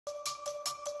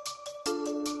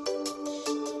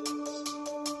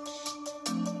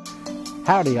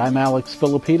Howdy, I'm Alex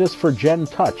Philippidis for Gen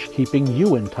Touch, keeping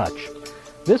you in touch.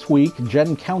 This week,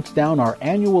 Gen counts down our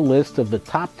annual list of the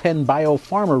top 10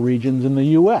 biopharma regions in the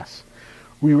U.S.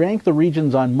 We rank the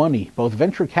regions on money, both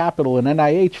venture capital and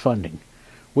NIH funding.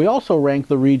 We also rank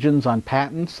the regions on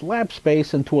patents, lab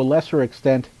space, and to a lesser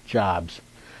extent, jobs.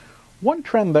 One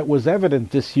trend that was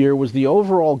evident this year was the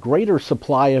overall greater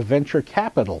supply of venture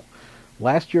capital.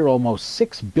 Last year, almost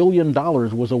 $6 billion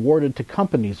was awarded to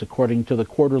companies, according to the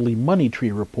quarterly Money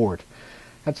Tree report.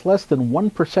 That's less than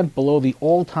 1% below the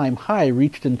all-time high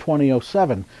reached in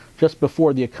 2007, just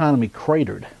before the economy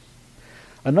cratered.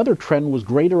 Another trend was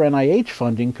greater NIH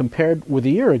funding compared with a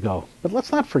year ago. But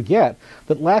let's not forget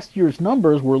that last year's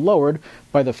numbers were lowered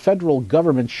by the federal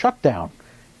government shutdown.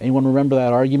 Anyone remember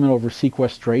that argument over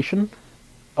sequestration?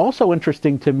 Also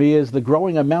interesting to me is the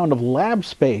growing amount of lab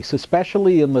space,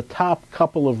 especially in the top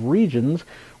couple of regions,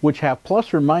 which have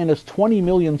plus or minus 20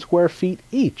 million square feet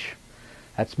each.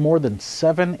 That's more than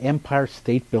 7 Empire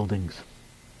State Buildings.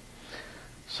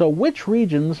 So which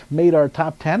regions made our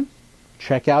top 10?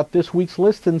 Check out this week's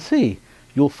list and see.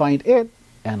 You'll find it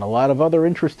and a lot of other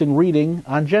interesting reading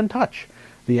on Gen Touch,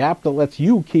 the app that lets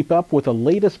you keep up with the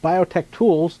latest biotech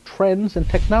tools, trends, and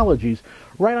technologies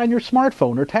right on your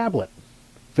smartphone or tablet.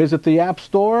 Visit the App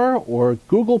Store or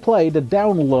Google Play to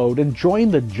download and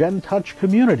join the Gen Touch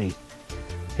community.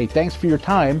 Hey, thanks for your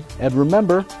time, and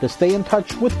remember to stay in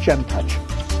touch with Gen Touch.